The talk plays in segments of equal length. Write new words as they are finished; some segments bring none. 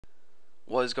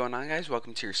What is going on, guys?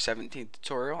 Welcome to your 17th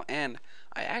tutorial, and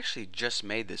I actually just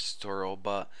made this tutorial,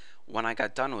 but when I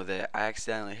got done with it I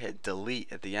accidentally hit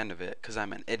delete at the end of it because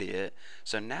I'm an idiot.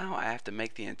 So now I have to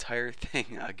make the entire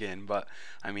thing again, but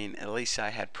I mean, at least I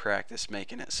had practice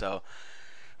making it. So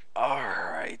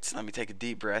alright, let me take a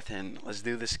deep breath and let's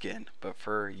do this again, but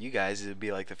for you guys it would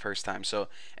be like the first time. So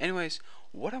anyways,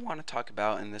 what I want to talk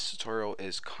about in this tutorial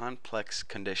is complex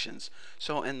conditions.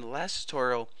 So in the last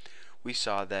tutorial we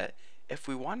saw that if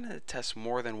we wanted to test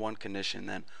more than one condition,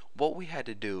 then what we had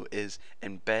to do is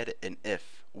embed an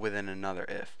if within another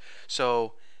if.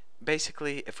 So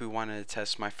basically, if we wanted to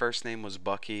test my first name was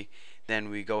Bucky, then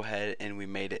we go ahead and we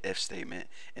made an if statement.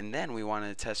 And then we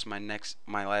wanted to test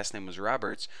my last name was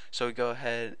Roberts, so we go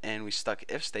ahead and we stuck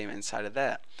if statement inside of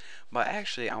that. But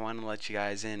actually, I want to let you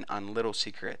guys in on a little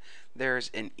secret.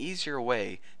 There's an easier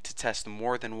way to test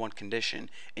more than one condition,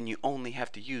 and you only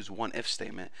have to use one if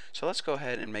statement. So let's go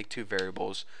ahead and make two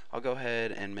variables. I'll go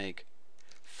ahead and make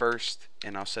first,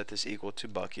 and I'll set this equal to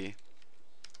Bucky.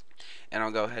 And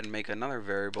I'll go ahead and make another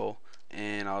variable,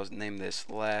 and I'll name this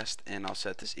last, and I'll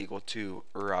set this equal to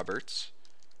Roberts.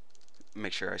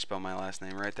 Make sure I spell my last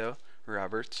name right though,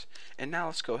 Roberts. And now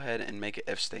let's go ahead and make an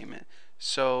if statement.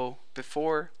 So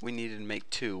before we needed to make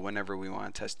two whenever we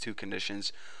want to test two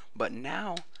conditions, but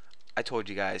now I told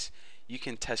you guys you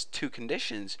can test two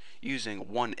conditions using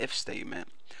one if statement.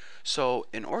 So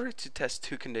in order to test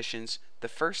two conditions, the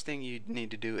first thing you need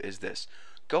to do is this.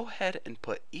 Go ahead and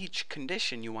put each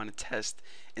condition you want to test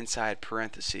inside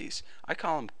parentheses. I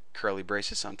call them curly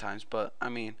braces sometimes, but I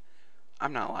mean,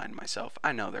 I'm not lying to myself.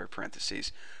 I know they're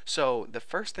parentheses. So the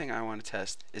first thing I want to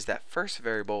test is that first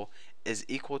variable is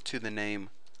equal to the name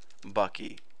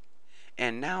Bucky.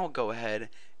 And now go ahead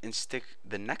and stick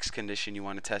the next condition you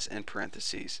want to test in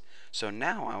parentheses. So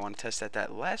now I want to test that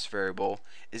that last variable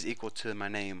is equal to my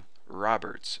name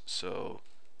Roberts. So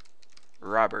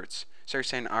Roberts. So you're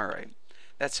saying, alright,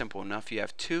 that's simple enough. You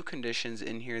have two conditions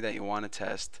in here that you want to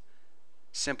test.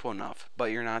 Simple enough, but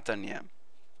you're not done yet.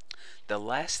 The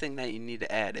last thing that you need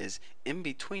to add is in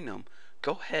between them,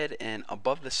 go ahead and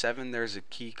above the 7 there's a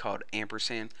key called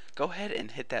Ampersand. Go ahead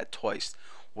and hit that twice.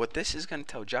 What this is going to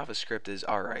tell JavaScript is,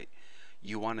 alright,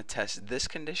 you want to test this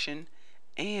condition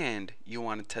and you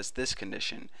want to test this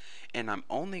condition. And I'm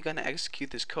only going to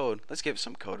execute this code. Let's give it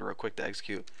some code real quick to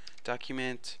execute.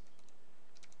 Document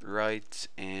write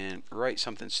and write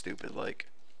something stupid like,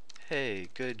 hey,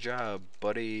 good job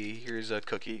buddy, here's a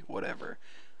cookie, whatever.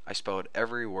 I spelled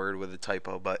every word with a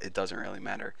typo, but it doesn't really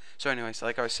matter. So anyways,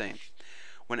 like I was saying,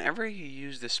 whenever you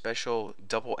use this special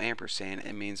double ampersand,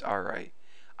 it means, alright,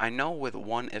 I know with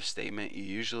one if statement you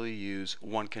usually use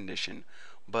one condition,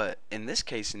 but in this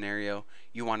case scenario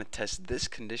you want to test this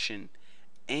condition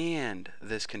and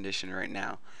this condition right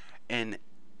now, and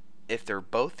if they're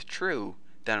both true,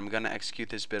 then I'm going to execute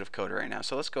this bit of code right now.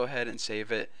 So let's go ahead and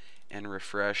save it and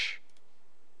refresh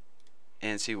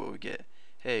and see what we get.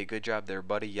 Hey, good job there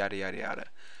buddy, yada yada yada.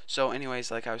 So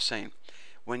anyways, like I was saying,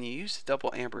 when you use the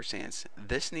double ampersands,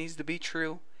 this needs to be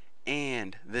true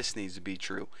and this needs to be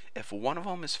true. If one of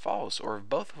them is false or if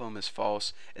both of them is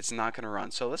false, it's not going to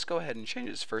run. So let's go ahead and change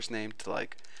his first name to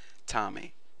like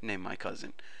Tommy, name my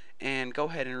cousin, and go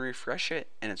ahead and refresh it,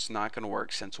 and it's not going to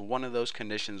work since one of those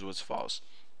conditions was false.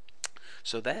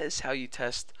 So that is how you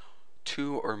test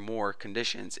two or more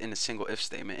conditions in a single if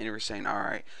statement. And you're saying,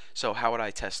 alright, so how would I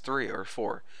test 3 or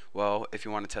 4? Well, if you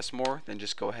want to test more, then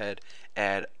just go ahead,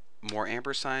 add more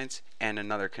ampersands and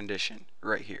another condition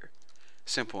right here.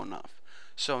 Simple enough.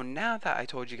 So now that I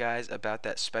told you guys about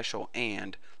that special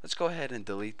and, let's go ahead and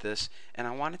delete this, and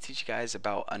I want to teach you guys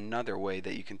about another way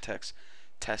that you can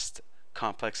test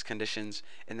complex conditions,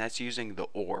 and that's using the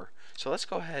or. So let's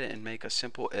go ahead and make a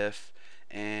simple if,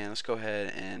 and let's go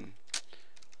ahead and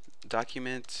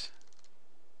document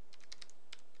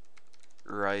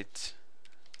write,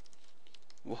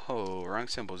 whoa, wrong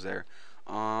symbols there.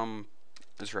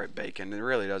 Let's write bacon. It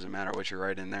really doesn't matter what you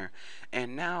write in there.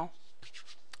 And now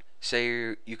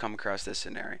say you come across this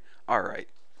scenario. Alright,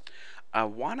 I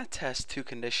want to test two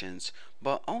conditions,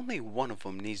 but only one of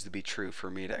them needs to be true for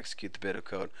me to execute the bit of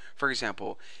code. For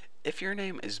example, if your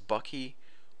name is Bucky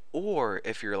or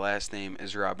if your last name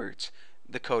is Roberts,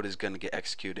 the code is going to get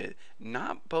executed.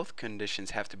 Not both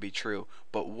conditions have to be true,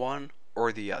 but one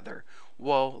or the other.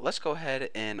 Well, let's go ahead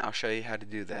and I'll show you how to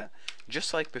do that.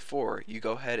 Just like before, you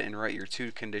go ahead and write your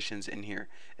two conditions in here.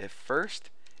 If first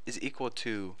is equal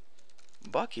to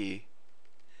Bucky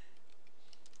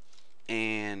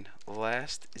and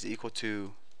last is equal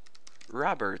to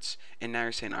Roberts, and now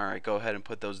you're saying, alright, go ahead and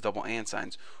put those double and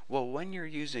signs. Well, when you're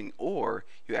using or,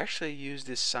 you actually use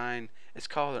this sign It's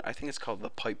called, I think it's called the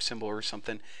pipe symbol or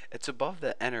something. It's above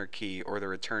the enter key or the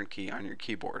return key on your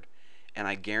keyboard. And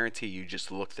I guarantee you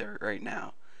just look there right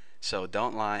now. So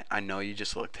don't lie. I know you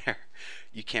just looked there.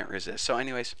 You can't resist. So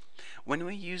anyways, when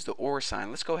we use the or sign,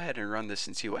 let's go ahead and run this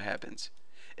and see what happens.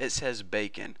 It says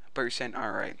bacon, but you're saying,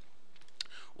 alright,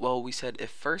 well, we said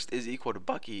if first is equal to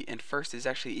Bucky and first is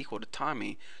actually equal to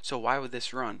Tommy, so why would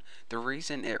this run? The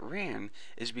reason it ran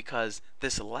is because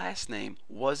this last name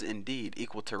was indeed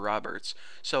equal to Roberts.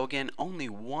 So again, only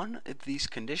one of these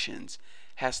conditions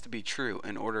has to be true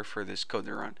in order for this code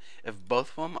to run. If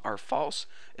both of them are false,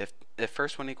 if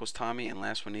first one equals Tommy and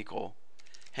last one equal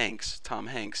Tom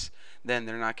Hanks, then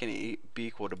they're not going to be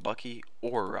equal to Bucky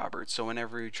or Roberts. So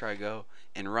whenever you try to go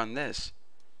and run this,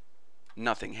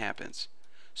 nothing happens.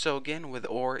 So again, with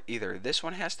or, either this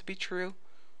one has to be true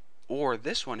or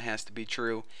this one has to be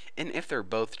true, and if they're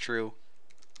both true,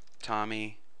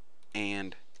 Tommy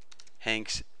and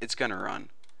Hanks, it's gonna run.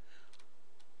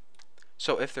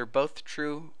 So if they're both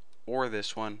true, or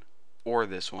this one,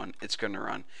 it's gonna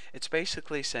run. It's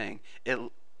basically saying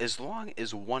as long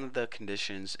as one of the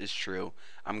conditions is true,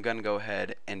 I'm gonna go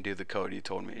ahead and do the code you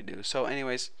told me to do. So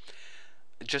anyways,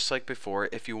 just like before,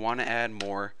 if you want to add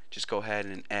more, just go ahead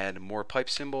and add more pipe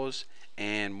symbols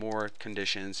and more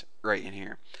conditions right in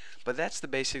here. But that's the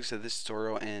basics of this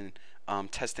tutorial, and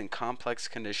testing complex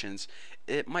conditions.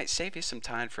 It might save you some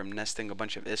time from nesting a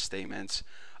bunch of if statements.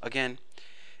 Again,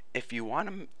 if you want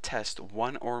to test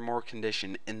one or more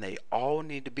condition and they all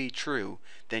need to be true,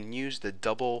 then use the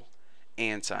double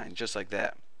and sign, just like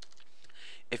that.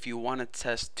 If you want to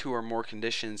test two or more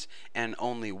conditions and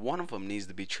only one of them needs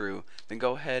to be true, then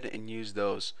go ahead and use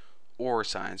those or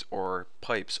signs or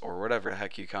pipes or whatever the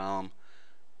heck you call them,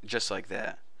 just like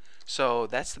that. So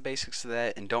that's the basics of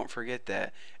that, and don't forget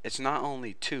that it's not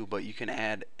only two, but you can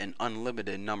add an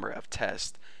unlimited number of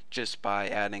tests just by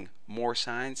adding more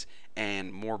signs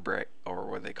and more or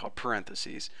what they call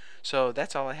parentheses. So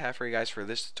that's all I have for you guys for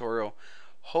this tutorial.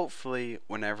 Hopefully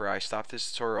whenever I stop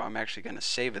this tutorial, I'm actually going to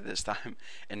save it this time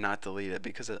and not delete it,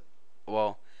 because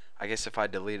well, I guess if I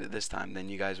delete it this time, then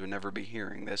you guys would never be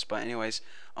hearing this. But anyways,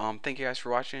 thank you guys for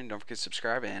watching. Don't forget to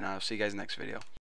subscribe, and I'll see you guys next video.